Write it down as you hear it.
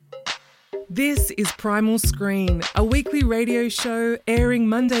This is Primal Screen, a weekly radio show airing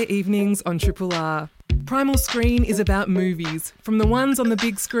Monday evenings on Triple R. Primal Screen is about movies, from the ones on the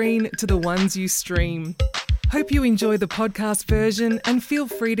big screen to the ones you stream. Hope you enjoy the podcast version and feel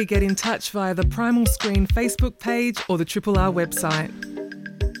free to get in touch via the Primal Screen Facebook page or the Triple R website.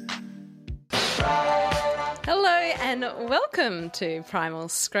 Hello and welcome to Primal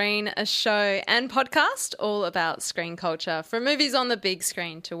Screen, a show and podcast all about screen culture, from movies on the big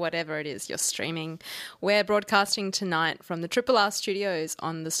screen to whatever it is you're streaming. We're broadcasting tonight from the Triple R studios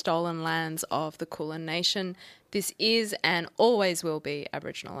on the stolen lands of the Kulin Nation. This is and always will be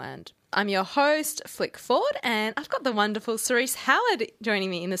Aboriginal land. I'm your host, Flick Ford, and I've got the wonderful Cerise Howard joining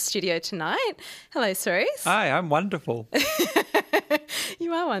me in the studio tonight. Hello, Cerise. Hi, I'm wonderful.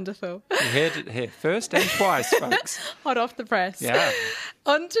 You are wonderful. You heard it here first and twice, folks. Hot off the press. Yeah.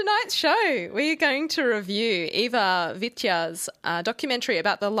 On tonight's show, we're going to review Eva Vitya's documentary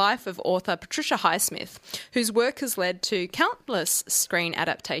about the life of author Patricia Highsmith, whose work has led to countless screen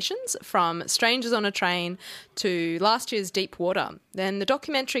adaptations, from Strangers on a Train to last year's Deep Water. Then the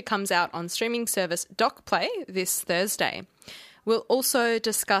documentary comes out on streaming service DocPlay this Thursday. We'll also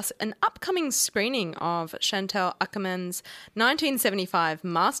discuss an upcoming screening of Chantal Akerman's 1975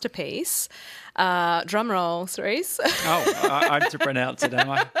 masterpiece. Drumroll, Cerise. I'm to pronounce it, am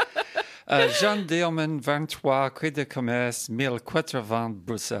I? Jeanne Dielman 23 Quai de Commerce 1080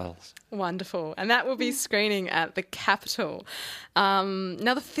 Bruxelles. Wonderful. And that will be screening at the Capitol.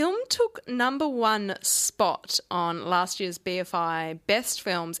 Now, the film took number one spot on last year's BFI Best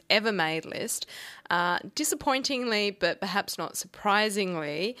Films Ever Made list. Disappointingly, but perhaps not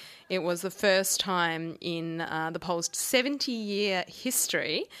surprisingly, it was the first time in the poll's 70-year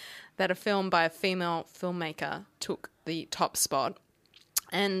history that a film by a female filmmaker took the top spot.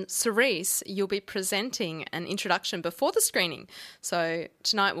 And Cerise, you'll be presenting an introduction before the screening. So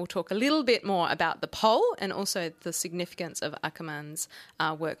tonight we'll talk a little bit more about the poll and also the significance of Akerman's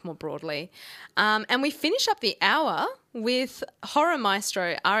work more broadly. And we finish up the hour with horror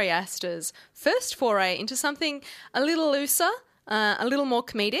maestro Ari Aster's first foray into something a little looser, a little more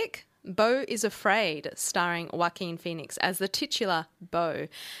comedic. Beau is Afraid, starring Joaquin Phoenix as the titular Beau.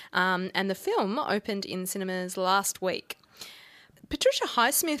 And the film opened in cinemas last week. Patricia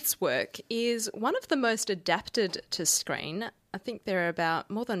Highsmith's work is one of the most adapted to screen. I think there are about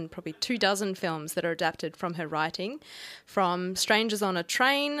more than probably 24 films that are adapted from her writing, from Strangers on a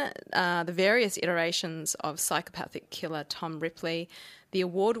Train, the various iterations of psychopathic killer Tom Ripley, the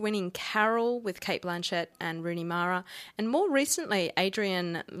award-winning Carol with Cate Blanchett and Rooney Mara, and more recently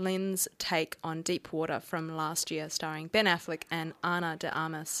Adrian Lyne's take on Deep Water from last year, starring Ben Affleck and Ana de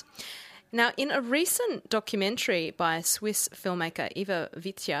Armas. Now, in a recent documentary by Swiss filmmaker Eva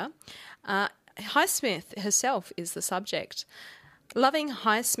Vitya, Highsmith herself is the subject. Loving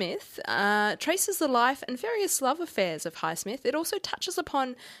Highsmith traces the life and various love affairs of Highsmith. It also touches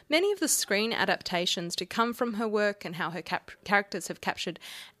upon many of the screen adaptations to come from her work and how her characters have captured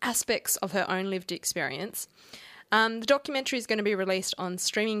aspects of her own lived experience. The documentary is going to be released on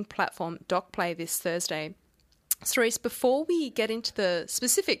streaming platform DocPlay this Thursday. Cerise, before we get into the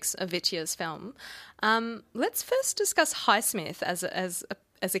specifics of Vitya's film, let's first discuss Highsmith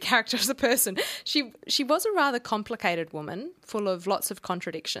as a character, as a person. She was a rather complicated woman, full of lots of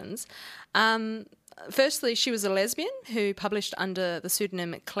contradictions. Firstly, she was a lesbian who published under the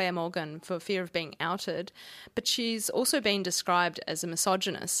pseudonym Claire Morgan for fear of being outed, but she's also been described as a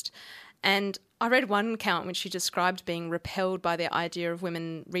misogynist. And I read one account in which she described being repelled by the idea of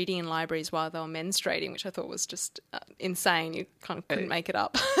women reading in libraries while they were menstruating, which I thought was just insane. You kind of couldn't make it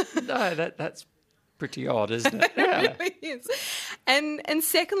up. No, that's pretty odd, isn't it? Yeah. It really is. And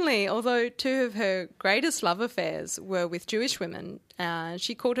secondly, although two of her greatest love affairs were with Jewish women,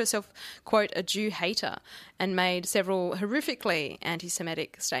 she called herself, quote, a Jew hater, and made several horrifically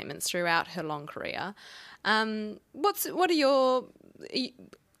anti-Semitic statements throughout her long career. What are your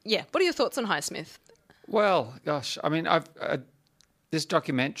thoughts on Highsmith? Well, gosh, I mean, this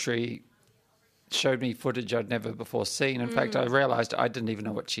documentary showed me footage I'd never before seen. In fact, I realised I didn't even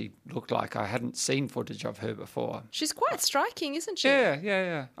know what she looked like. I hadn't seen footage of her before. She's quite striking, isn't she?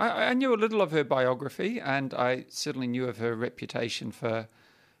 Yeah. I knew a little of her biography, and I certainly knew of her reputation for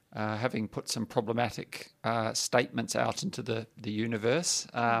having put some problematic statements out into the universe.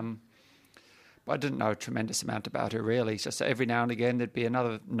 But I didn't know a tremendous amount about her, really. It's just every now and again there'd be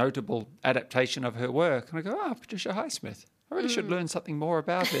another notable adaptation of her work. And I go, Patricia Highsmith. I really should learn something more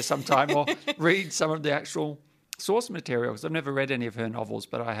about her sometime, or read some of the actual source materials. I've never read any of her novels,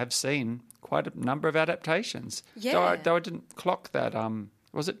 but I have seen quite a number of adaptations. Yeah. Though I didn't clock that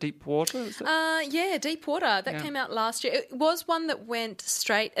Was it Deep Water? Yeah, Deep Water. That came out last year. It was one that went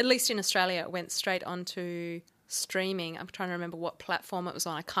straight, at least in Australia, it went straight onto streaming. I'm trying to remember what platform it was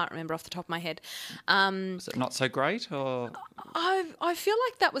on. I can't remember off the top of my head. Was it not so great, or I feel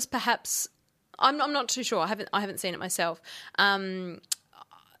like that was perhaps. I'm not too sure. I haven't seen it myself.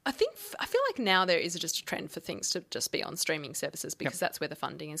 I feel like now there is just a trend for things to just be on streaming services because that's where the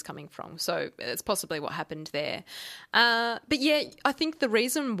funding is coming from. So it's possibly what happened there. But yeah, I think the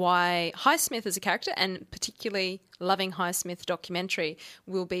reason why Highsmith as a character, and particularly Loving Highsmith documentary,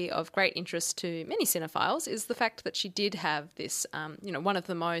 will be of great interest to many cinephiles is the fact that she did have this, one of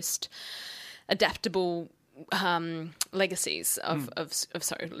the most adaptable legacies of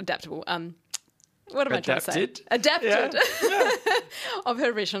adaptable. What am I trying to say? Adapted of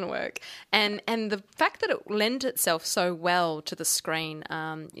her written work. And the fact that it lent itself so well to the screen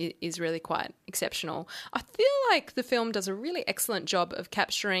is really quite exceptional. I feel like the film does a really excellent job of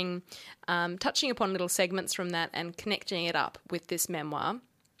capturing, touching upon little segments from that and connecting it up with this memoir.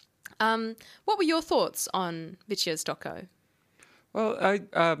 What were your thoughts on Vitya's doco? Well,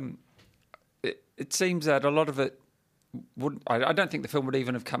 it seems that a lot of it I don't think the film would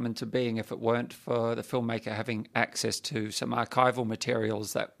even have come into being if it weren't for the filmmaker having access to some archival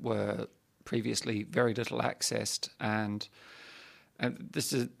materials that were previously very little accessed. And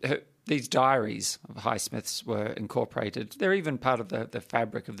these diaries of Highsmith's were incorporated. They're even part of the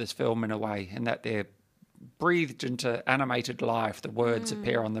fabric of this film in a way, in that they're breathed into animated life. The words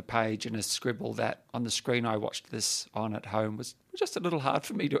appear on the page in a scribble that on the screen I watched this on at home was just a little hard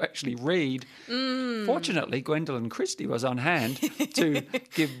for me to actually read. Fortunately, Gwendolyn Christie was on hand to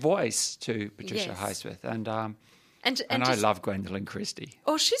give voice to Patricia Highsmith. And I love Gwendolyn Christie.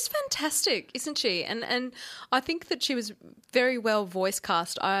 Oh, she's fantastic, isn't she? And I think that she was very well voice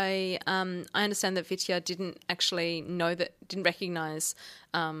cast. I understand that Vitya didn't recognise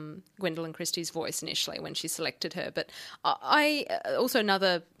Gwendolyn Christie's voice initially when she selected her. But I also,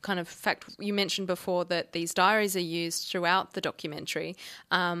 another kind of fact you mentioned before, that these diaries are used throughout the documentary.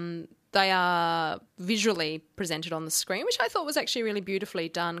 They are visually presented on the screen, which I thought was actually really beautifully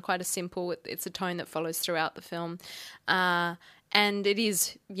done. Quite a simple, it's a tone that follows throughout the film. And it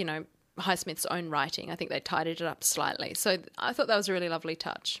is, Highsmith's own writing. I think they tidied it up slightly. So I thought that was a really lovely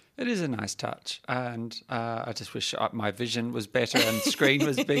touch. It is a nice touch. And I just wish my vision was better and the screen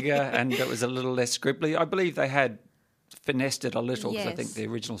was bigger and it was a little less scribbly. I believe they had finessed it a little because I think the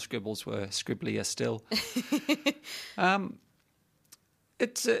original scribbles were scribblier still.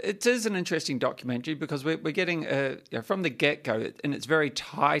 It is an interesting documentary because we're getting from the get-go, in its very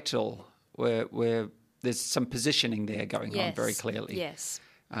title, where there's some positioning there going on very clearly. Yes.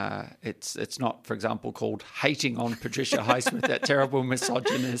 It's not, for example, called "Hating on Patricia Highsmith," that terrible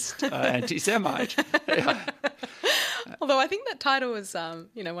misogynist anti-Semite. Although I think that title was, one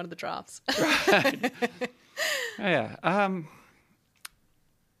of the drafts. Right. Yeah. And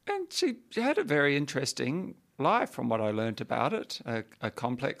she had a very interesting life, from what I learnt about it. A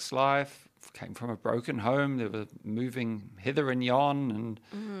complex life, came from a broken home. They were moving hither and yon,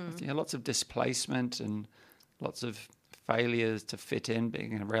 and lots of displacement and lots of failures to fit in,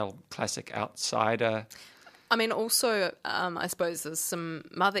 being a real classic outsider. I mean, also, I suppose there's some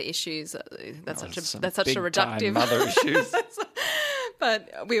mother issues. That's such a reductive mother issues.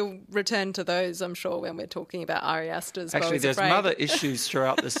 But we'll return to those, I'm sure, when we're talking about Ari Aster's Actually, there's mother issues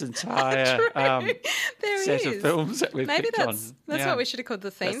throughout this entire set of films that we've picked on. That's what we should have called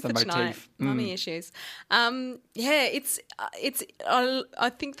the theme for tonight. Mummy issues. I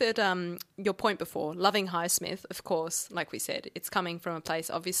think that your point before, loving Highsmith, of course, like we said, it's coming from a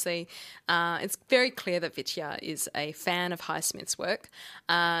place, obviously, it's very clear that Vitya is a fan of Highsmith's work.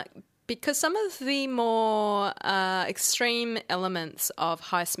 Because some of the more extreme elements of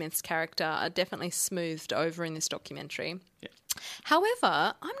Highsmith's character are definitely smoothed over in this documentary. Yeah.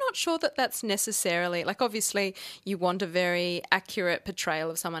 However, I'm not sure that that's necessarily... Like, obviously, you want a very accurate portrayal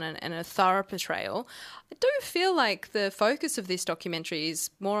of someone and a thorough portrayal. I do feel like the focus of this documentary is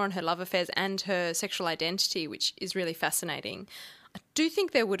more on her love affairs and her sexual identity, which is really fascinating. I do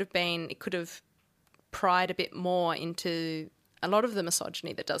think it could have pried a bit more into a lot of the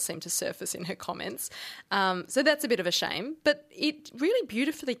misogyny that does seem to surface in her comments. So that's a bit of a shame. But it really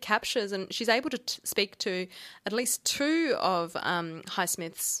beautifully captures, and she's able to speak to at least two of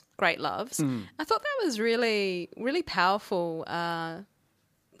Highsmith's great loves. I thought that was really, really powerful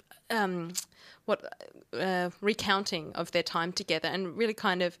recounting of their time together, and really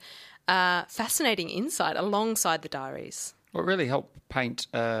kind of fascinating insight alongside the diaries. Well, it really helped paint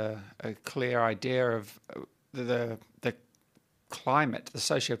a clear idea of the climate, the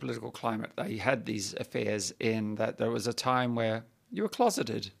socio-political climate they had these affairs in, that there was a time where you were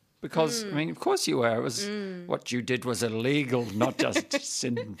closeted. Because, I mean, of course you were. It was what you did was illegal, not just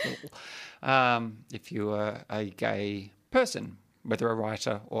sinful. If you were a gay person, whether a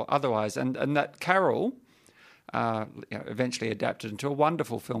writer or otherwise. And that Carol eventually adapted into a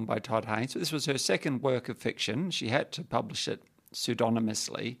wonderful film by Todd Haynes. But this was her second work of fiction. She had to publish it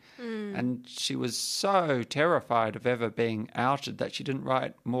pseudonymously. And she was so terrified of ever being outed that she didn't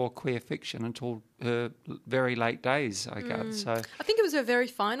write more queer fiction until her very late days, I gather. So I think it was her very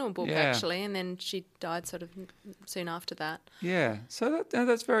final book, actually, and then she died sort of soon after that. Yeah, so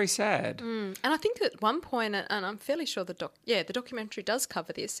that's very sad. And I think at one point, and I'm fairly sure the documentary does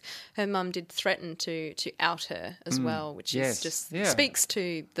cover this, her mum did threaten to out her as well, which is just speaks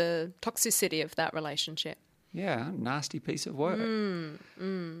to the toxicity of that relationship. Yeah, nasty piece of work.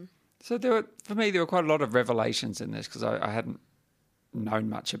 So for me, there were quite a lot of revelations in this because I hadn't known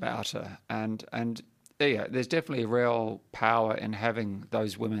much about her, and there's definitely real power in having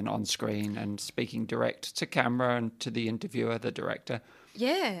those women on screen and speaking direct to camera and to the interviewer, the director.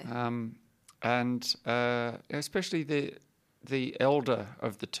 Yeah. And especially the elder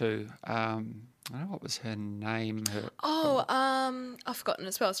of the two. I don't know what was her name. I've forgotten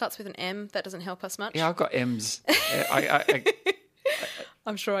as well. It starts with an M. That doesn't help us much. Yeah, I've got M's.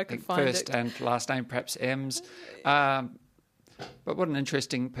 I'm sure I could find first it. and last name, perhaps M's. But what an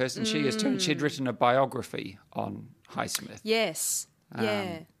interesting person she is too. She'd written a biography on Highsmith. Yes.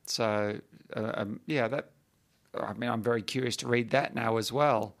 So, that. I mean, I'm very curious to read that now as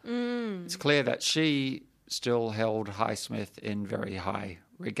well. It's clear that she still held Highsmith in very high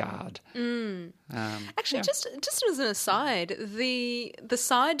regard. Actually, just as an aside, the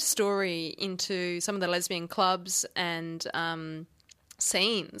side story into some of the lesbian clubs and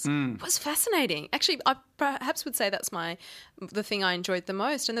scenes was fascinating. Actually, I perhaps would say that's the thing I enjoyed the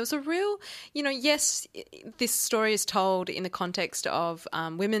most. And there was a real, yes, this story is told in the context of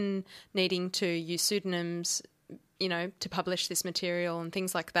women needing to use pseudonyms, to publish this material and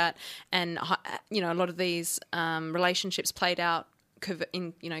things like that. And, a lot of these relationships played out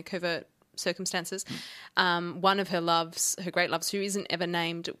in covert circumstances. One of her great loves, who isn't ever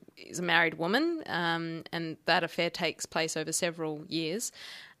named, is a married woman, and that affair takes place over several years.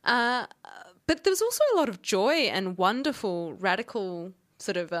 But there was also a lot of joy and wonderful, radical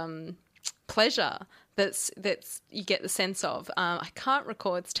sort of pleasure that's you get the sense of. I can't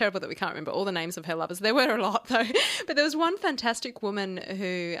recall. It's terrible that we can't remember all the names of her lovers. There were a lot though, but there was one fantastic woman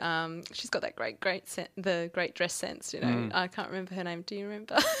who she's got that great dress sense. I can't remember her name. Do you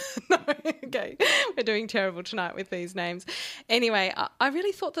remember? No. Okay, we're doing terrible tonight with these names. Anyway, I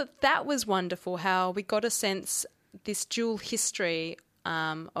really thought that was wonderful. How we got a sense, this dual history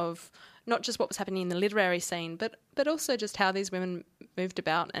of not just what was happening in the literary scene, but also just how these women moved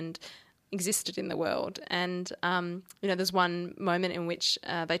about and existed in the world. And there's one moment in which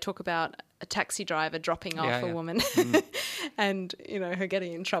they talk about a taxi driver dropping off a woman and her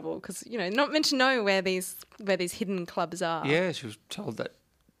getting in trouble because not meant to know where these hidden clubs are. Yeah, she was told that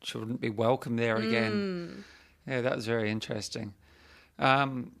she wouldn't be welcome there again. Yeah, that was very interesting.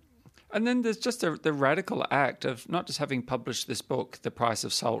 And then there's just the radical act of not just having published this book, The Price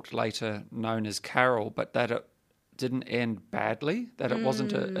of Salt, later known as Carol, but that it didn't end badly, that it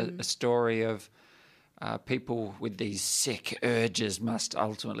wasn't a story of people with these sick urges must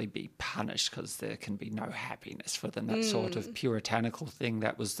ultimately be punished because there can be no happiness for them, that sort of puritanical thing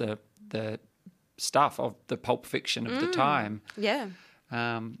that was the stuff of the pulp fiction of the time. Yeah.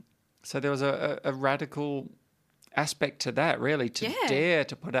 So there was a radical aspect to that, really, to dare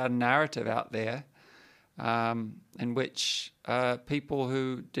to put out a narrative out there in which people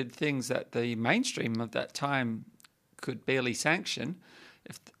who did things that the mainstream of that time could barely sanction,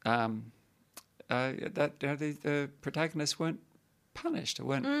 if the protagonists weren't punished or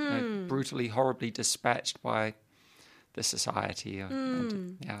weren't brutally, horribly dispatched by the society.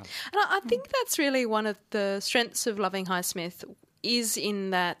 And I think that's really one of the strengths of Loving Highsmith, is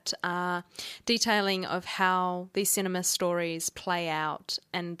in that detailing of how these cinema stories play out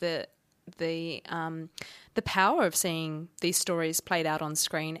and the power of seeing these stories played out on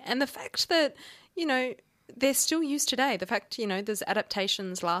screen, and the fact that they're still used today. The fact there's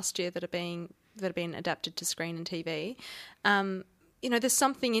adaptations last year that have been adapted to screen and TV. There's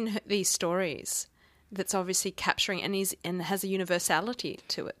something in these stories that's obviously capturing and has a universality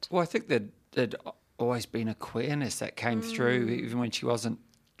to it. Well, I think that there'd always been a queerness that came through, even when she wasn't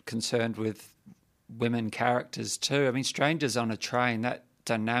concerned with women characters too. I mean, Strangers on a Train, that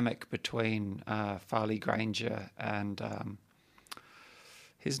dynamic between Farley Granger and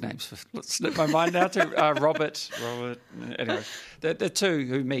his name's slipped my mind now too. Robert. Anyway, the two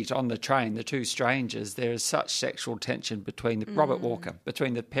who meet on the train, the two strangers, there is such sexual tension between Robert Walker,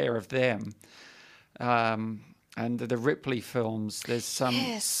 between the pair of them. And the Ripley films, there's some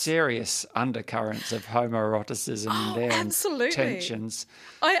serious undercurrents of homoeroticism in there absolutely. and tensions.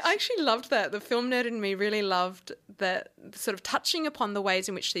 I actually loved that. The film nerd in me really loved that, sort of touching upon the ways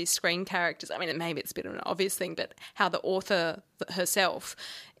in which these screen characters, I mean, maybe it's a bit of an obvious thing, but how the author herself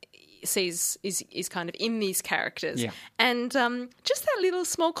is kind of in these characters. Yeah. And just that little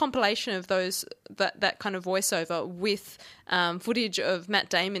small compilation of that kind of voiceover with footage of Matt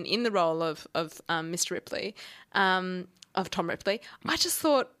Damon in the role of Mr. Ripley, of Tom Ripley, I just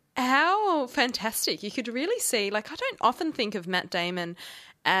thought how fantastic. You could really see, like, I don't often think of Matt Damon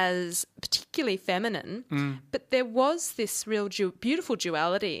as particularly feminine, but there was this real beautiful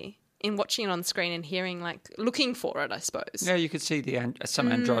duality in watching it on screen and hearing, like, looking for it, I suppose. Yeah, you could see some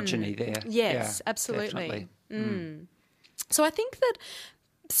androgyny there. Yes, yeah, absolutely. So I think that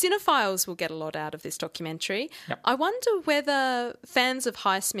cinephiles will get a lot out of this documentary. Yep. I wonder whether fans of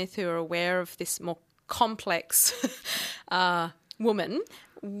Highsmith who are aware of this more complex woman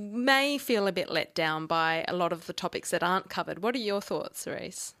may feel a bit let down by a lot of the topics that aren't covered. What are your thoughts,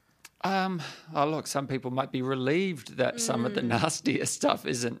 Cerise? Look, some people might be relieved that some of the nastier stuff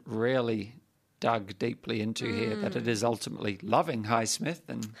isn't really dug deeply into here, that it is ultimately loving Highsmith.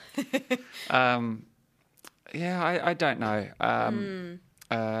 And I don't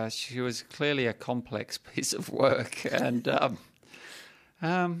know. She was clearly a complex piece of work. And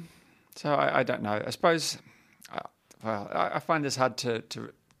so I don't know. I suppose, I find this hard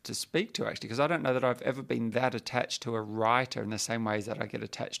to speak to, actually, because I don't know that I've ever been that attached to a writer in the same ways that I get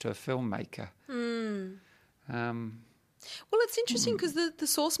attached to a filmmaker. Well, it's interesting because the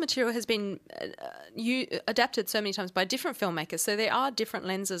source material has been adapted so many times by different filmmakers, so there are different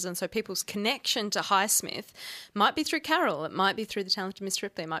lenses, and so people's connection to Highsmith might be through Carol, it might be through The Talented Miss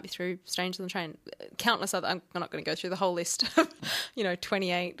Ripley, it might be through Strangers on the Train, countless other. I'm not going to go through the whole list of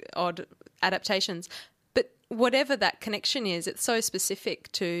 28 odd adaptations. Whatever that connection is, it's so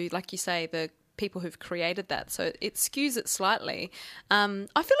specific to, like you say, the people who've created that. So it skews it slightly. I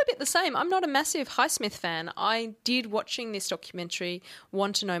feel a bit the same. I'm not a massive Highsmith fan. I did, watching this documentary,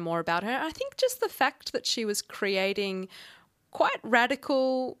 want to know more about her. I think just the fact that she was creating quite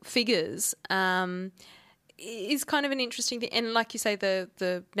radical figures is kind of an interesting thing. And like you say,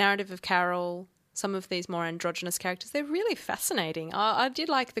 the narrative of Carol, some of these more androgynous characters, they're really fascinating. I did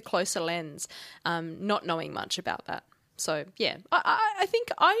like the closer lens, not knowing much about that. So, yeah, I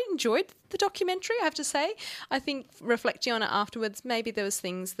think I enjoyed the documentary, I have to say. I think reflecting on it afterwards, maybe there was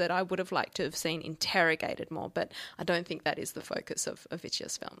things that I would have liked to have seen interrogated more, but I don't think that is the focus of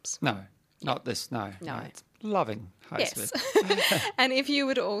Vitia's films. No, not this, no. It's loving Highsmith. Yes. And if you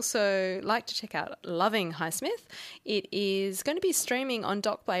would also like to check out Loving Highsmith, it is going to be streaming on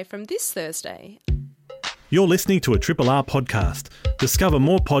DocPlay from this Thursday. You're listening to a Triple R podcast. Discover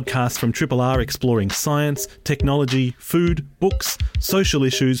more podcasts from Triple R exploring science, technology, food, books, social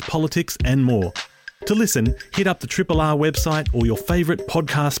issues, politics, and more. To listen, hit up the Triple R website or your favourite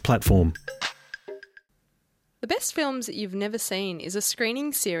podcast platform. The Best Films That You've Never Seen is a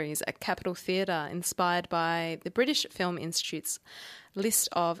screening series at Capitol Theatre inspired by the British Film Institute's list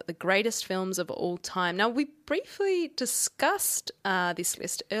of the greatest films of all time. Now, we briefly discussed this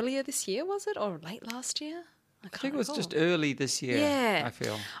list earlier this year, was it? Or late last year? I think it was just early this year, yeah. I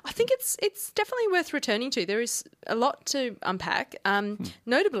feel. I think it's definitely worth returning to. There is a lot to unpack.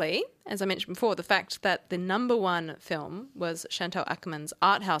 Notably, as I mentioned before, the fact that the number one film was Chantal Akerman's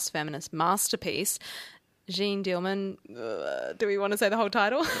art house feminist masterpiece, Jeanne Dielman. Do we want to say the whole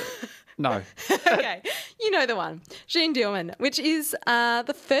title? No. Okay, you know the one. Jeanne Dielman, which is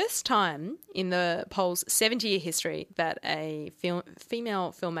the first time in the poll's 70-year history that a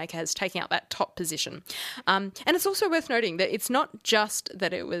female filmmaker has taken out that top position. And it's also worth noting that it's not just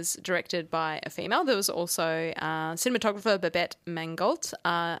that it was directed by a female. There was also cinematographer Babette Mangolt,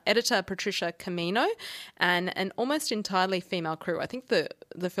 editor Patricia Camino, and an almost entirely female crew. I think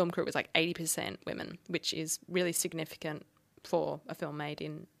the film crew was like 80% women, which is really significant for a film made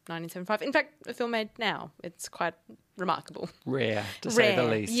in 1975. In fact, a film made now. It's quite remarkable. Rare, to say the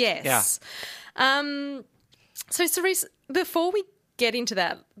least. Yes. Yeah. So, Cerise, before we get into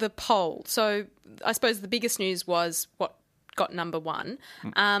that, the poll. So I suppose the biggest news was what got number one.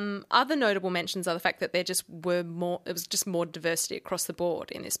 Other notable mentions are the fact that there just were more. It was just more diversity across the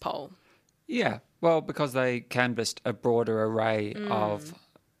board in this poll. Yeah. Well, because they canvassed a broader array of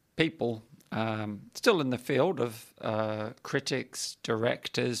people still in the field of critics,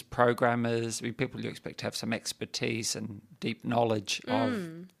 directors, programmers, people you expect to have some expertise and deep knowledge of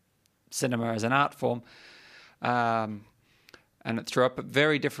cinema as an art form. And it threw up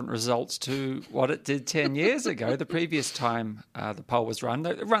very different results to what it did 10 years ago, the previous time the poll was run.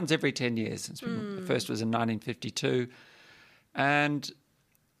 It runs every 10 years. The first was in 1952. And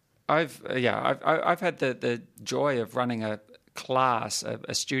I've had the joy of running a class,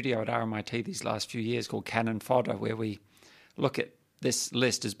 a studio at RMIT these last few years called Canon Fodder, where we look at this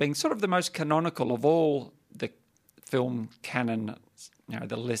list as being sort of the most canonical of all the film canon,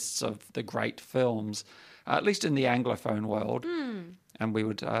 the lists of the great films, at least in the Anglophone world. And we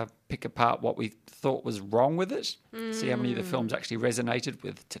would pick apart what we thought was wrong with it, see how many of the films actually resonated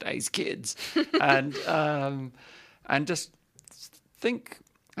with today's kids, and just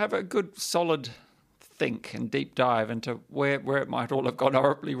have a good solid think and deep dive into where it might all have gone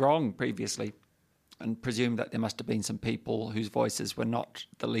horribly wrong previously, and presume that there must have been some people whose voices were not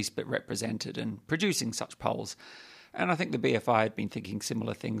the least bit represented in producing such polls. And I think the BFI had been thinking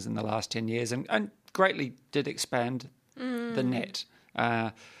similar things in the last 10 years and greatly did expand the net.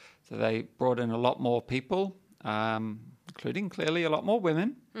 So they brought in a lot more people, including clearly a lot more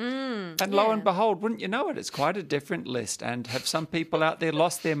women. And lo and behold, wouldn't you know it, it's quite a different list. And have some people out there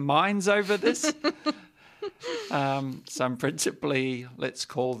lost their minds over this? Some principally, let's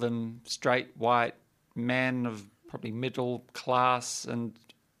call them straight white men of probably middle class and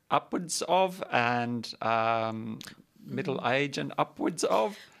upwards of, and middle age and upwards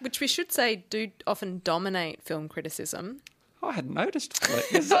of. Which we should say do often dominate film criticism. I hadn't noticed.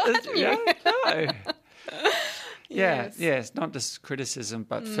 Yes, not just criticism,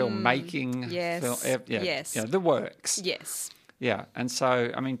 but filmmaking. Yes, yes. The works. Yes. Yeah, and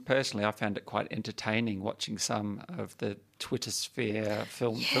so, I mean, personally, I found it quite entertaining watching some of the Twitter sphere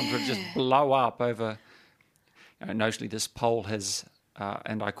films would just blow up over. Notably, this poll has,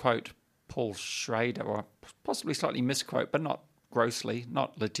 and I quote Paul Schrader, or possibly slightly misquote, but not grossly,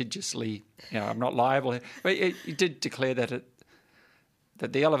 not litigiously. I'm not liable. But he did declare that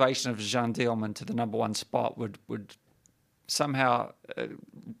that the elevation of Jeanne Dielman to the number one spot would somehow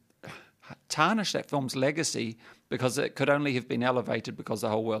tarnish that film's legacy, because it could only have been elevated because the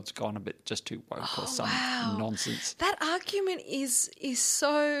whole world's gone a bit just too woke or some nonsense. That argument is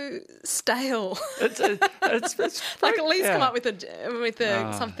so stale. It's like at least come up with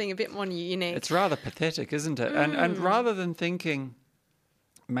something a bit more unique. It's rather pathetic, isn't it? And rather than thinking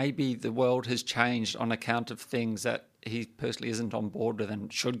maybe the world has changed on account of things that he personally isn't on board with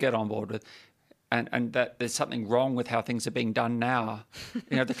and should get on board with, and that there's something wrong with how things are being done now.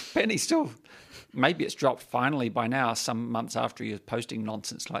 The penny still, maybe it's dropped finally by now, some months after he was posting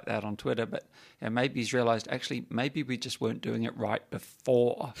nonsense like that on Twitter, but maybe he's realised, actually, maybe we just weren't doing it right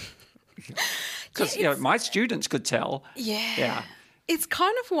before. Because, my students could tell. Yeah. It's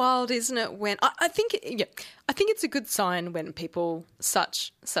kind of wild, isn't it? When I think it's a good sign when people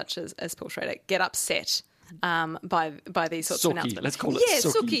such as Paul Schrader get upset by these sorts of announcements. Let's call it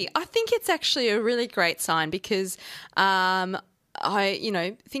Sookie. I think it's actually a really great sign, because I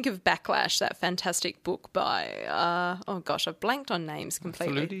think of Backlash, that fantastic book by I've blanked on names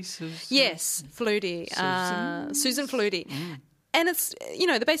completely. Flutie. Susan Flutie. And it's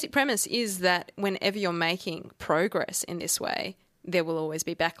the basic premise is that whenever you're making progress in this way, there will always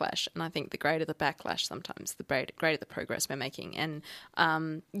be backlash. And I think the greater the backlash, sometimes the greater the progress we're making. And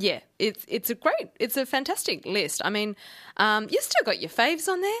it's a fantastic list. I mean, you've still got your faves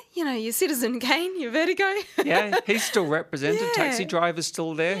on there, your Citizen Kane, your Vertigo. Yeah, he's still represented. Taxi Driver's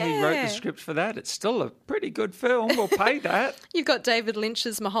still there. Yeah. He wrote the script for that. It's still a pretty good film. We'll pay that. You've got David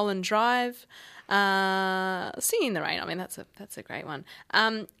Lynch's Mulholland Drive. Singing in the Rain. I mean, that's a great one.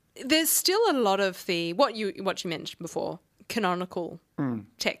 There's still a lot of the what you mentioned before, canonical film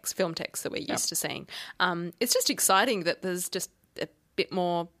text that we're used to seeing. It's just exciting that there's just a bit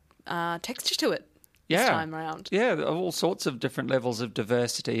more texture to it this time around. Yeah, all sorts of different levels of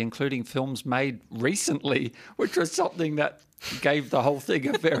diversity, including films made recently, which was something that gave the whole thing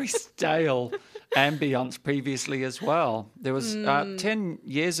a very stale ambience previously as well. There was 10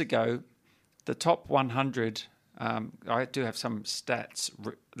 years ago, the top 100, I do have some stats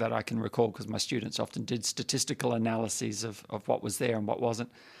that I can recall because my students often did statistical analyses of what was there and what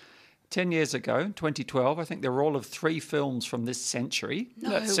wasn't. 10 years ago, 2012, I think there were all of 3 films from this century. No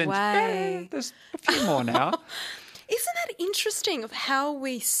way. There's a few more now. Isn't that interesting of how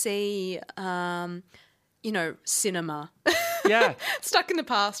we see, cinema? Yeah. Stuck in the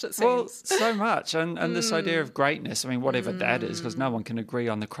past, it seems. Well, so much. And this idea of greatness, I mean, whatever that is, because no one can agree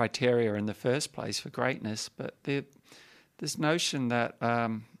on the criteria in the first place for greatness, but this notion that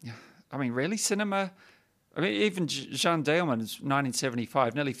I mean, really, cinema? I mean, even Jeanne Dielman is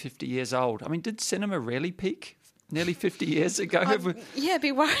 1975, nearly 50 years old. I mean, did cinema really peak nearly 50 years ago?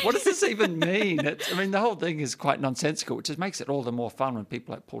 Be worried. What does this even mean? I mean, the whole thing is quite nonsensical, which just makes it all the more fun when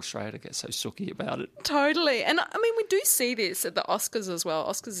people like Paul Schrader get so sooky about it. Totally. And I mean, we do see this at the Oscars as well.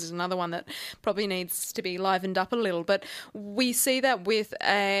 Oscars is another one that probably needs to be livened up a little, but we see that with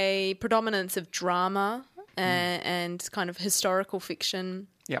a predominance of drama and kind of historical fiction.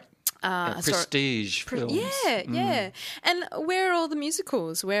 Yeah. Prestige films. Yeah. And where are all the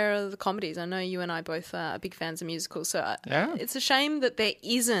musicals? Where are the comedies? I know you and I both are big fans of musicals, so it's a shame that there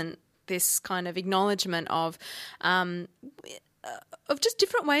isn't this kind of acknowledgement of just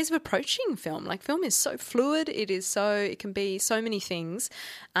different ways of approaching film. Like, film is so fluid. It can be so many things,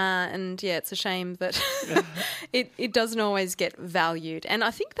 and it's a shame that it doesn't always get valued. And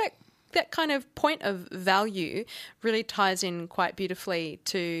I think that kind of point of value really ties in quite beautifully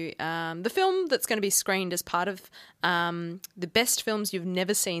to the film that's going to be screened as part of the Best Films You've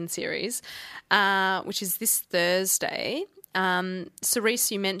Never Seen series, which is this Thursday.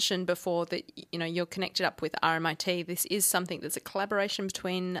 Cerise, you mentioned before that you're connected up with RMIT. This is something that's a collaboration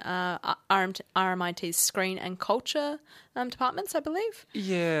between RMIT's Screen and Culture departments, I believe.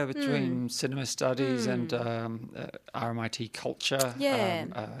 Yeah, between Cinema Studies and RMIT Culture. Yeah,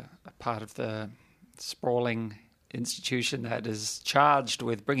 a part of the sprawling institution that is charged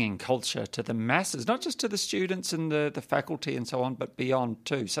with bringing culture to the masses, not just to the students and the faculty and so on, but beyond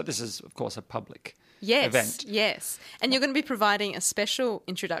too. So this is, of course, a public event. Yes. And you're going to be providing a special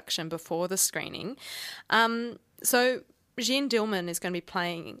introduction before the screening. So Jeanne Dielman is going to be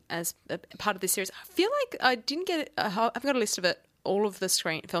playing as a part of this series. I feel like I didn't get it. I've got a list of all of the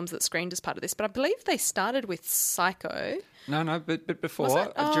films that screened as part of this, but I believe they started with Psycho. No, but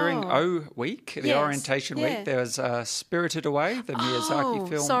before, during O Week, the orientation week, there was Spirited Away, the Miyazaki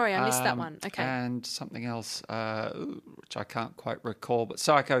film. Sorry, I missed that one. Okay. And something else, which I can't quite recall, but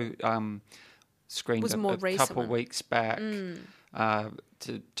Psycho screened a couple of weeks back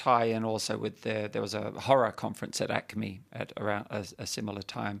to tie in also with there was a horror conference at Acme at around a similar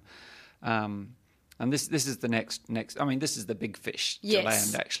time. And this is the next. I mean, this is the big fish to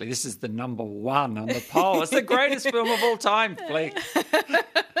land, actually. This is the number one on the poll. It's the greatest film of all time, Blake.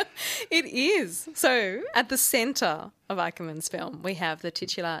 It is. So, at the centre of Ackerman's film, we have the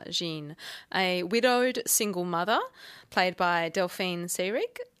titular Jeanne, a widowed single mother, played by Delphine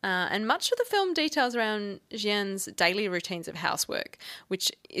Seyrig. And much of the film details around Jeanne's daily routines of housework,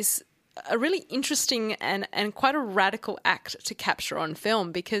 which is a really interesting and quite a radical act to capture on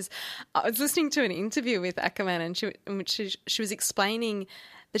film, because I was listening to an interview with Ackerman in which she was explaining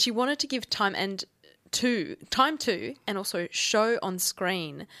that she wanted to give time to and also show on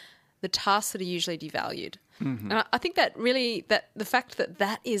screen the tasks that are usually devalued. Mm-hmm. And I think that really that the fact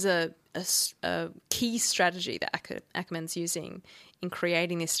that is a key strategy that Ackerman's using in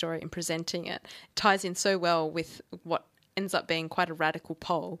creating this story and presenting it ties in so well with what ends up being quite a radical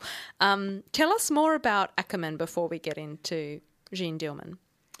poll. Tell us more about Ackerman before we get into Jeanne Dielman.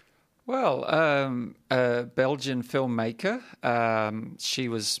 Well, a Belgian filmmaker. She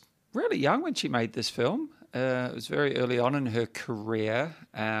was really young when she made this film. It was very early on in her career.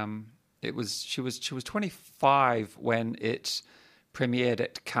 She was 25 when it premiered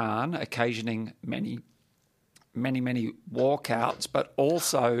at Cannes, occasioning many walkouts, but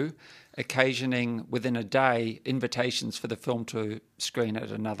also occasioning within a day invitations for the film to screen at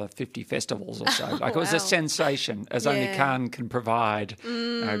another 50 festivals or so. It was a sensation, as only Cannes can provide.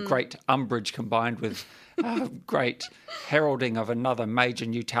 Great umbrage combined with great heralding of another major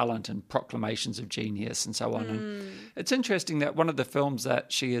new talent and proclamations of genius and so on. And it's interesting that one of the films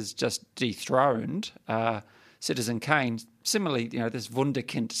that she has just dethroned, Citizen Kane, similarly, this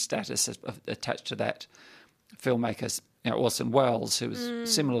Wunderkind status attached to that filmmaker, Orson Welles, who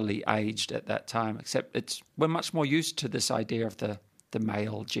was similarly aged at that time, except we're much more used to this idea of the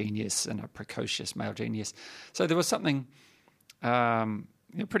male genius and a precocious male genius. So there was something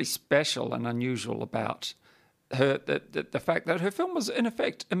pretty special and unusual about her, the fact that her film was in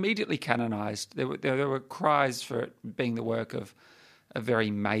effect immediately canonized. There were cries for it being the work of a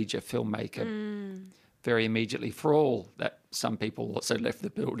very major filmmaker. Very immediately, for all that some people also left the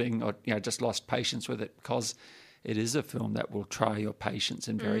building or just lost patience with it, because it is a film that will try your patience,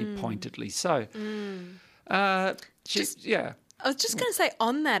 and very pointedly so. I was just going to say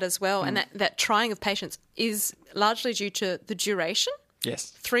on that as well, and that trying of patience is largely due to the duration.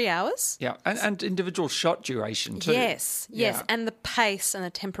 Yes. 3 hours. Yeah, and individual shot duration too. Yes, and the pace and the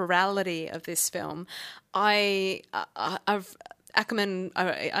temporality of this film. Ackerman,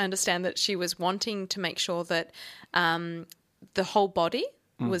 I understand that she was wanting to make sure that the whole body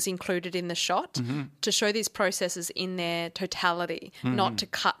was included in the shot to show these processes in their totality, not to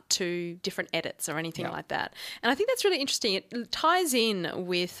cut to different edits or anything like that. And I think that's really interesting. It ties in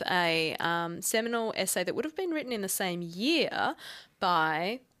with a seminal essay that would have been written in the same year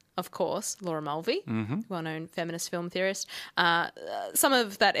by, of course, Laura Mulvey, well-known feminist film theorist. Some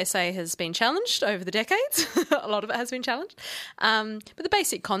of that essay has been challenged over the decades. A lot of it has been challenged. But the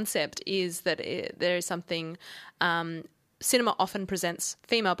basic concept is that there is something... cinema often presents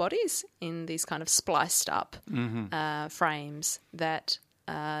female bodies in these kind of spliced up frames that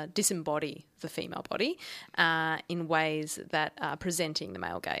disembody the female body in ways that are presenting the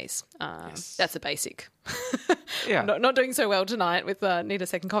male gaze. That's the basic. Not doing so well tonight with need a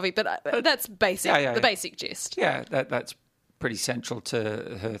second coffee, but that's basic. The basic gist. Yeah, that's pretty central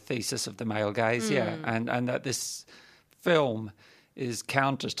to her thesis of the male gaze. Yeah, and that this film is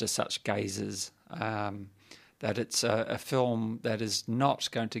counter to such gazes. That it's a film that is not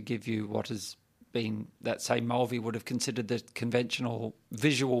going to give you what has been, that say Mulvey would have considered the conventional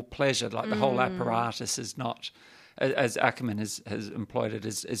visual pleasure, like the whole apparatus is not, as Ackerman has employed it,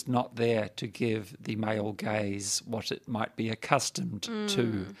 is not there to give the male gaze what it might be accustomed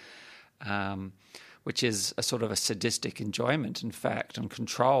to, which is a sort of a sadistic enjoyment, in fact, and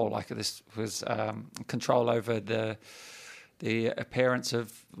control, like this was control over the appearance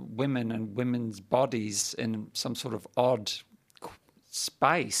of women and women's bodies in some sort of odd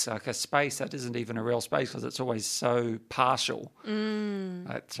space, like a space that isn't even a real space because it's always so partial.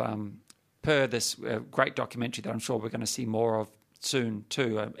 Per this great documentary that I'm sure we're going to see more of soon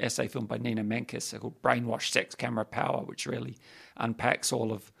too, an essay filmed by Nina Menkes called Brainwash, Sex, Camera, Power, which really unpacks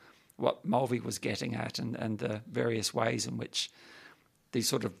all of what Mulvey was getting at and the various ways in which these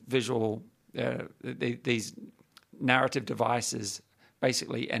sort of visual, these narrative devices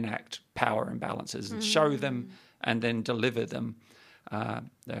basically enact power imbalances and show them and then deliver them.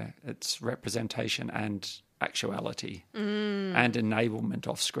 Its representation and actuality and enablement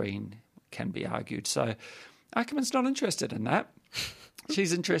off screen can be argued. So Ackerman's not interested in that.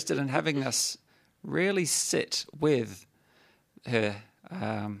 She's interested in having us really sit with her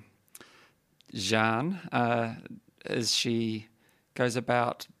Jeanne as she goes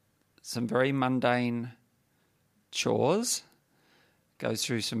about some very mundane chores, goes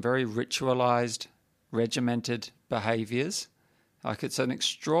through some very ritualized, regimented behaviours. Like it's an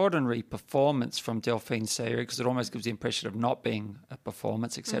extraordinary performance from Delphine Seyrig because it almost gives the impression of not being a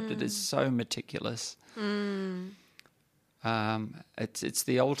performance, except it is so meticulous. It's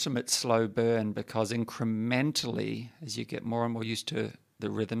the ultimate slow burn because incrementally, as you get more and more used to the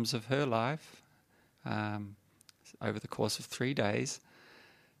rhythms of her life over the course of 3 days,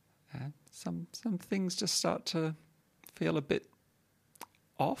 some things just start to feel a bit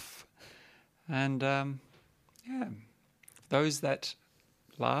off. And, those that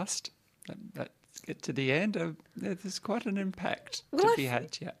last, that get to the end, there's quite an impact to be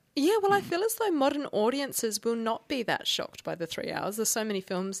had, Yeah, well, I feel as though modern audiences will not be that shocked by the 3 hours. There's so many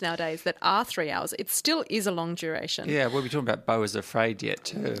films nowadays that are 3 hours. It still is a long duration. Yeah, we'll be talking about Beau is Afraid yet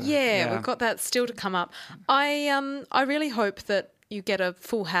too. Yeah, we've got that still to come up. I really hope that you get a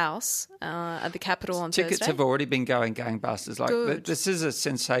full house at the Capitol on Thursday. Tickets have already been going gangbusters. Like this is a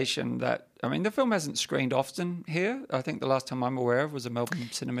sensation that, I mean, the film hasn't screened often here. I think the last time I'm aware of was a Melbourne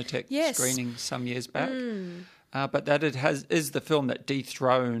Cinematheque screening some years back. But that is the film that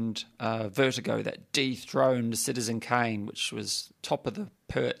dethroned Vertigo, that dethroned Citizen Kane, which was top of the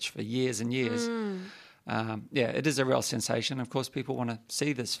perch for years and years. It is a real sensation. Of course, people want to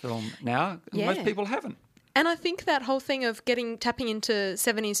see this film now. And most people haven't. And I think that whole thing of tapping into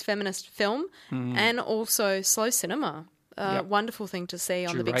 70s feminist film and also slow cinema, wonderful thing to see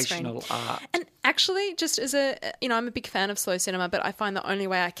on the big screen. Durational art. And actually, just as I'm a big fan of slow cinema, but I find the only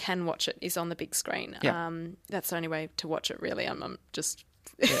way I can watch it is on the big screen. That's the only way to watch it, really. I'm just...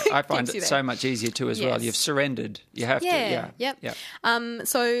 I find it so much easier too as well. You've surrendered. You have to.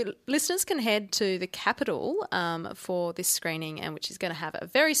 So listeners can head to the Capitol for this screening, and which is going to have a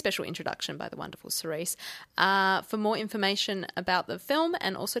very special introduction by the wonderful Cerise. For more information about the film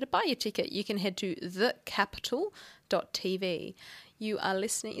and also to buy your ticket, you can head to thecapitol.tv. You are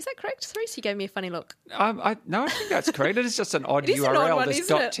listening. Is that correct, Cerise? You gave me a funny look. No, I think that's correct. It is just an odd it is URL, an odd one, this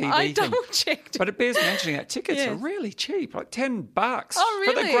isn't it? .tv I thing. double-checked. But it bears mentioning that tickets are really cheap, like $10 Oh,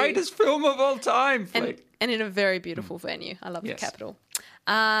 really? for the greatest film of all time. And in a very beautiful venue. I love the Capitol.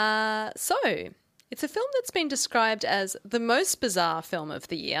 So it's a film that's been described as the most bizarre film of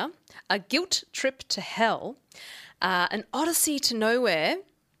the year, a guilt trip to hell, an odyssey to nowhere,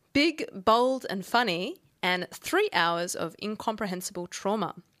 big, bold and funny, and 3 hours of incomprehensible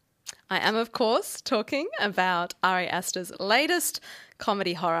trauma. I am, of course, talking about Ari Aster's latest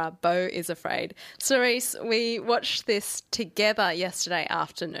comedy horror, Beau is Afraid. Cerise, we watched this together yesterday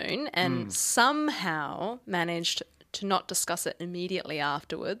afternoon and somehow managed to not discuss it immediately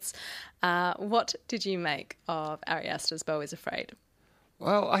afterwards. What did you make of Ari Aster's Beau is Afraid?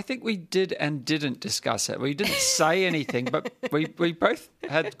 Well, I think we did and didn't discuss it. We didn't say anything, but we both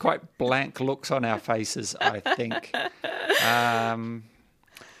had quite blank looks on our faces, I think.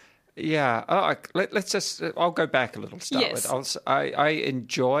 Let's just... I'll go back a little to start with. I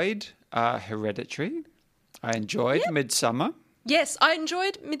enjoyed Hereditary. I enjoyed Midsummer. Yes, I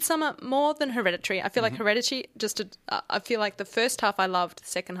enjoyed Midsummer more than Hereditary. I feel like Hereditary, I feel like the first half I loved, the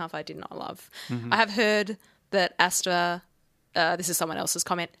second half I did not love. I have heard that Aster... this is someone else's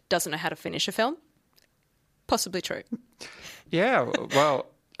comment, doesn't know how to finish a film. Possibly true. Yeah, well,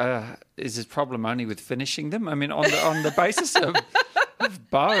 is his problem only with finishing them? I mean, on the basis of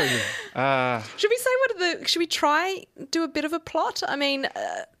Beau. Should we try do a bit of a plot? I mean,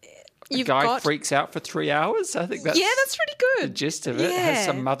 a guy freaks out for 3 hours. I think that's pretty good. The gist of it has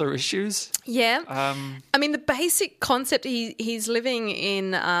some mother issues. Yeah, I mean, the basic concept. He's living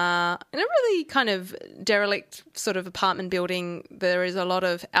in a really kind of derelict sort of apartment building. There is a lot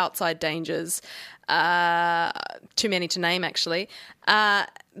of outside dangers. Too many to name, actually.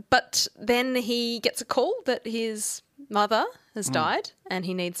 But then he gets a call that his mother has died and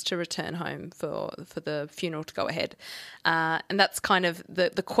he needs to return home for the funeral to go ahead. And that's kind of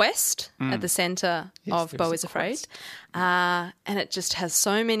the quest at the centre of Beau is Afraid. And it just has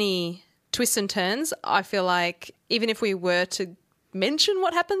so many twists and turns. I feel like even if we were to mention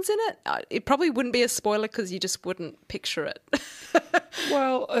what happens in it, it probably wouldn't be a spoiler because you just wouldn't picture it.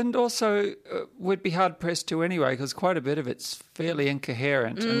 Well, and also we'd be hard-pressed to anyway because quite a bit of it's fairly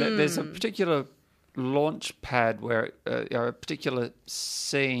incoherent. And there's a particular launch pad where a particular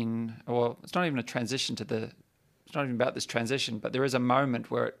scene, well, it's not even a transition it's not even about this transition, but there is a moment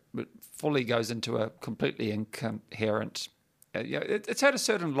where it fully goes into a completely incoherent, it's had a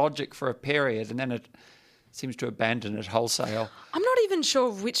certain logic for a period and then it seems to abandon it wholesale. I'm not even sure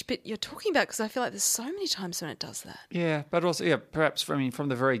which bit you're talking about because I feel like there's so many times when it does that. Yeah, but also, perhaps from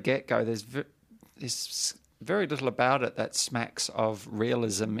the very get-go, there's very little about it that smacks of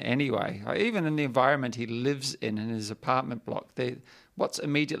realism anyway. Even in the environment he lives in his apartment block, what's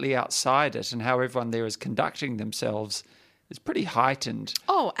immediately outside it and how everyone there is conducting themselves is pretty heightened.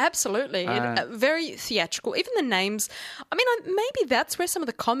 Oh, absolutely. Very theatrical. Even the names, I mean, maybe that's where some of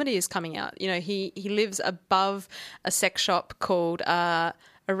the comedy is coming out. You know, he lives above a sex shop called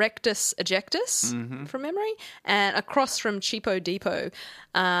Erectus Ejectus, from memory, and across from Cheapo Depot,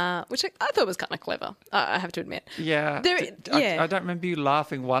 which I thought was kind of clever, I have to admit. Yeah. I don't remember you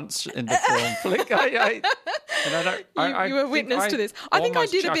laughing once in the film flick. You were witness to this. I think I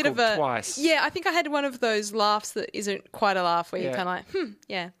did a bit of a... twice. Yeah, I think I had one of those laughs that isn't quite a laugh where you're kind of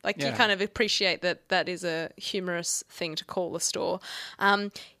like, you kind of appreciate that is a humorous thing to call a store.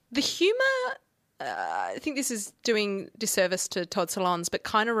 The humour... I think this is doing disservice to Todd Solondz, but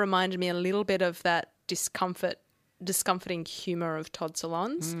kind of reminded me a little bit of that discomforting humour of Todd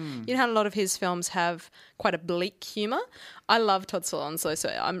Solondz. You know how a lot of his films have quite a bleak humour? I love Todd Solondz,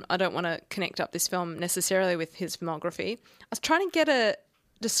 so I don't want to connect up this film necessarily with his filmography. I was trying to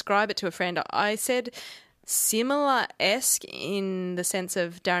describe it to a friend. I said similar-esque in the sense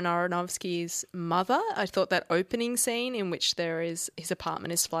of Darren Aronofsky's Mother. I thought that opening scene in which his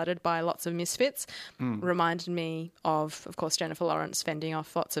apartment is flooded by lots of misfits reminded me of course, Jennifer Lawrence fending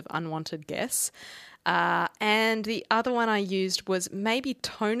off lots of unwanted guests. And the other one I used was maybe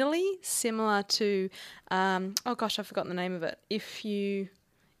tonally similar to, I've forgotten the name of it. If you,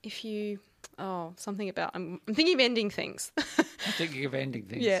 something about, I'm thinking of Ending Things. I'm thinking of Ending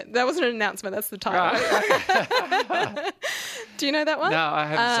Things. Yeah, that wasn't an announcement, that's the title. Right. Do you know that one? No, I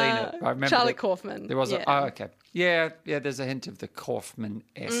haven't seen it. I remember Charlie Kaufman. There was okay. Yeah, there's a hint of the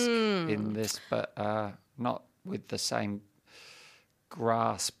Kaufman-esque in this, but not with the same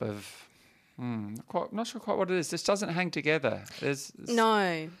grasp of... not sure quite what it is. This doesn't hang together.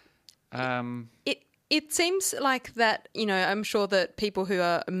 No. It seems like that, I'm sure that people who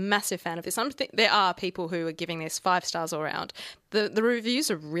are a massive fan of this, there are people who are giving this 5 stars all around. The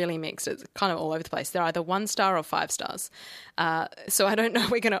reviews are really mixed. It's kind of all over the place. They're either 1 star or 5 stars. So I don't know if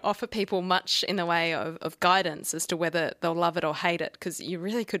we're going to offer people much in the way of guidance as to whether they'll love it or hate it, because you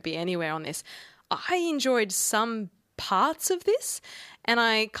really could be anywhere on this. I enjoyed some parts of this, and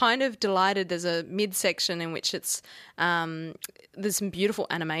I kind of delighted there's a midsection in which it's there's some beautiful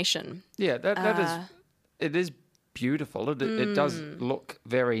animation. Yeah, it is beautiful. It does look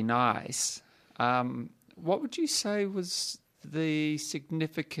very nice. What would you say was the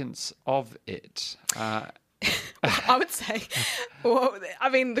significance of it? I would say, well, I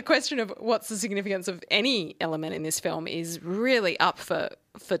mean, the question of what's the significance of any element in this film is really up for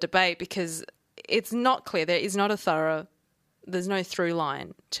debate, because it's not clear. There's no through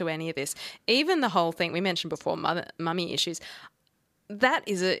line to any of this. Even the whole thing we mentioned before, mummy issues,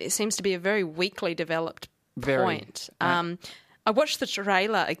 it seems to be a very weakly developed point. I watched the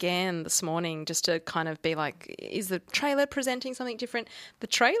trailer again this morning just to kind of be like, is the trailer presenting something different? The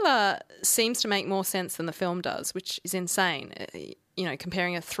trailer seems to make more sense than the film does, which is insane,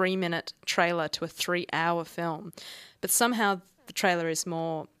 comparing a 3-minute trailer to a 3-hour film. But somehow the trailer is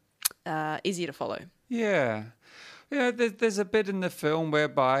more easier to follow. Yeah. Yeah, there's a bit in the film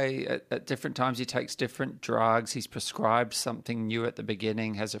whereby at different times he takes different drugs. He's prescribed something new at the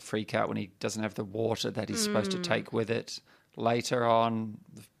beginning, has a freak out when he doesn't have the water that he's supposed to take with it. Later on,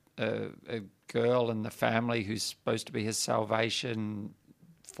 a girl in the family who's supposed to be his salvation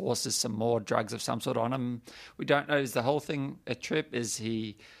forces some more drugs of some sort on him. We don't know, is the whole thing a trip? Is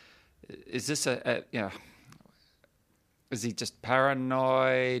he just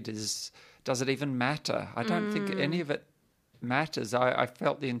paranoid? Does it even matter? I don't think any of it matters. I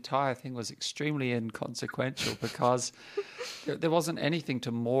felt the entire thing was extremely inconsequential because there wasn't anything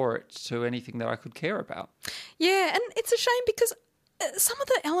to moor it to anything that I could care about. Yeah, and it's a shame because some of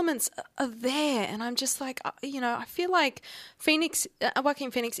the elements are there, and I'm just like, I feel like Joaquin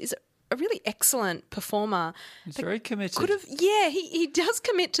Phoenix is a really excellent performer. He's very committed. He does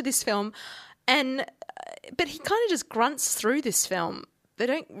commit to this film, but he kind of just grunts through this film. They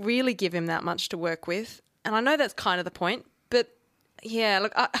don't really give him that much to work with, and I know that's kind of the point. But yeah,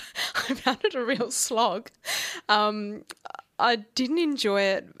 look, I found it a real slog. I didn't enjoy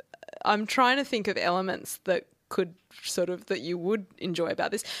it. I'm trying to think of elements that you would enjoy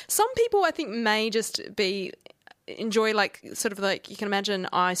about this. Some people I think may just enjoy like you can imagine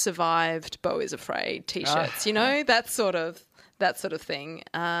I survived, Beau is afraid t-shirts, that sort of thing.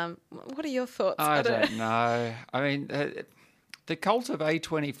 What are your thoughts? I don't know. I mean, the cult of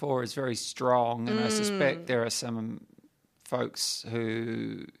A24 is very strong, and I suspect there are some folks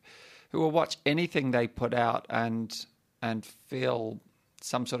who will watch anything they put out and feel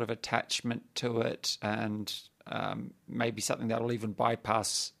some sort of attachment to it, and maybe something that'll even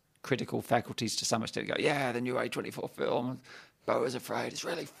bypass critical faculties to some extent. Go, yeah, the new A24 film, Beau is afraid, is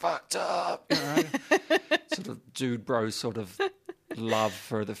really fucked up. Sort of dude bro sort of love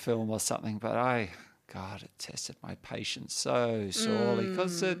for the film or something. But God, it tested my patience so sorely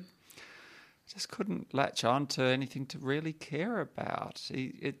because it just couldn't latch on to anything to really care about.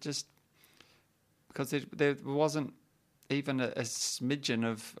 Because there wasn't even a smidgen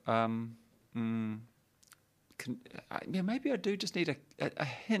of, maybe I do just need a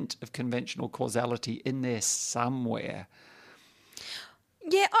hint of conventional causality in there somewhere.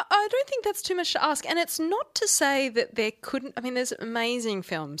 Yeah, I don't think that's too much to ask. And it's not to say that there couldn't... I mean, there's amazing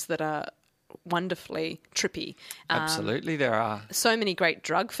films that are wonderfully trippy. Absolutely, there are. So many great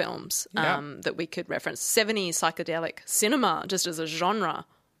drug films that we could reference. 70s psychedelic cinema, just as a genre,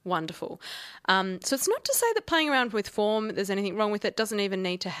 wonderful. So it's not to say that playing around with form, there's anything wrong with it. Doesn't even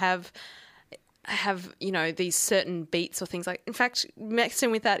need to have these certain beats or things like. In fact,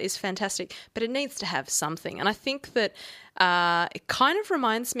 mixing with that is fantastic, but it needs to have something. And I think that it kind of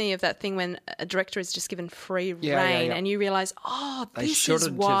reminds me of that thing when a director is just given free rein and you realise, this is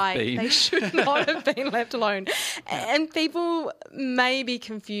why they should not have been left alone. And people may be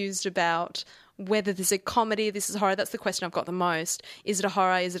confused about whether this is a comedy, this is horror. That's the question I've got the most. Is it a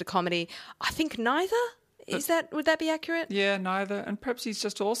horror? Is it a comedy? I think neither. Would that be accurate? Yeah, neither. And perhaps he's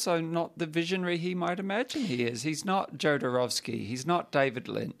just also not the visionary he might imagine he is. He's not Jodorowsky. He's not David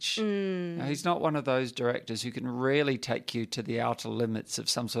Lynch. He's not one of those directors who can really take you to the outer limits of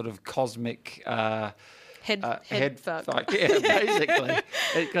some sort of cosmic head fuck. Yeah, basically.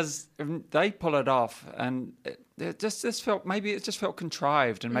 Because they pull it off, and it just felt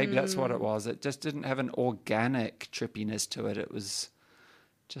contrived, and maybe that's what it was. It just didn't have an organic trippiness to it. It was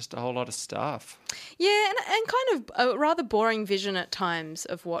just a whole lot of stuff. Yeah, and kind of a rather boring vision at times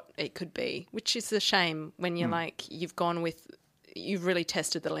of what it could be, which is a shame when you're like, you've really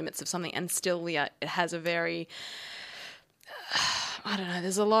tested the limits of something and still it has a very, I don't know,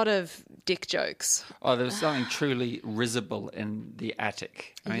 there's a lot of dick jokes. Oh, there was something truly risible in the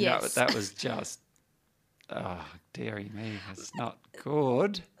attic. I mean, yes. that was just, dearie me, it's not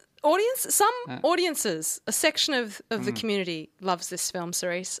good. Audiences, a section of the community loves this film,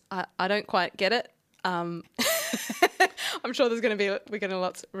 Cerise. I don't quite get it. I'm sure we're going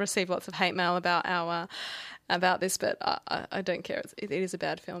to receive lots of hate mail about this, but I don't care. It is a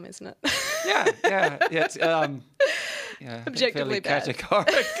bad film, isn't it? Yeah. Objectively bad.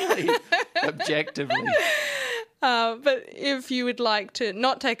 Categorically, objectively. But if you would like to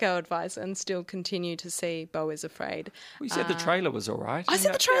not take our advice and still continue to see Beau is Afraid. We said the trailer was all right. I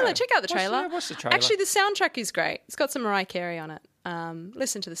said the trailer. Yeah. Check out the trailer. Watch the trailer. Actually, the soundtrack is great. It's got some Mariah Carey on it.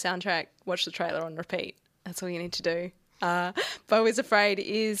 Listen to the soundtrack, watch the trailer on repeat. That's all you need to do. Beau is Afraid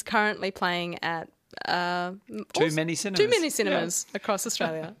is currently playing at Too many cinemas across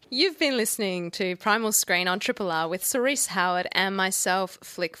Australia. You've been listening to Primal Screen on Triple R with Cerise Howard and myself,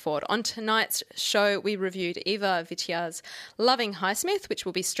 Flick Ford. On tonight's show, we reviewed Eva Vitya's Loving Highsmith, which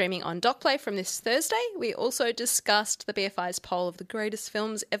will be streaming on DocPlay from this Thursday. We also discussed the BFI's poll of the greatest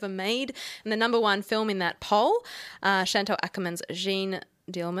films ever made, and the number one film in that poll, Chantal Ackerman's Jeanne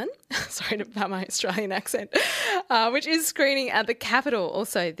Dielman, sorry about my Australian accent, which is screening at the Capitol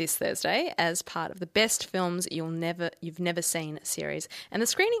also this Thursday as part of the Best Films You've Never Seen series. And the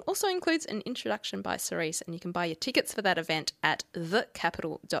screening also includes an introduction by Cerise, and you can buy your tickets for that event at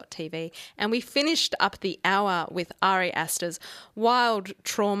thecapital.tv. And we finished up the hour with Ari Aster's wild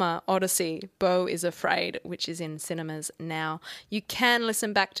trauma odyssey, Beau is Afraid, which is in cinemas now. You can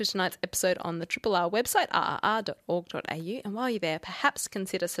listen back to tonight's episode on the Triple R website, rrr.org.au, and while you're there, perhaps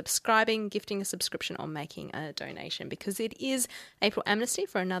consider subscribing, gifting a subscription, or making a donation, because it is April Amnesty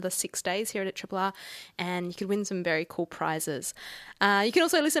for another 6 days here at Triple R, and you could win some very cool prizes. You can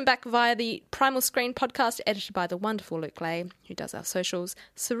also listen back via the Primal Screen podcast, edited by the wonderful Luke Lay, who does our socials.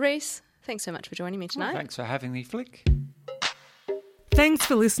 Cerise, thanks so much for joining me tonight. Well, thanks for having me, Flick. Thanks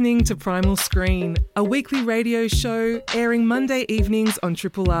for listening to Primal Screen, a weekly radio show airing Monday evenings on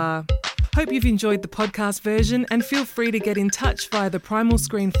Triple R. Hope you've enjoyed the podcast version, and feel free to get in touch via the Primal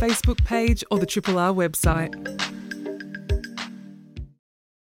Screen Facebook page or the Triple R website.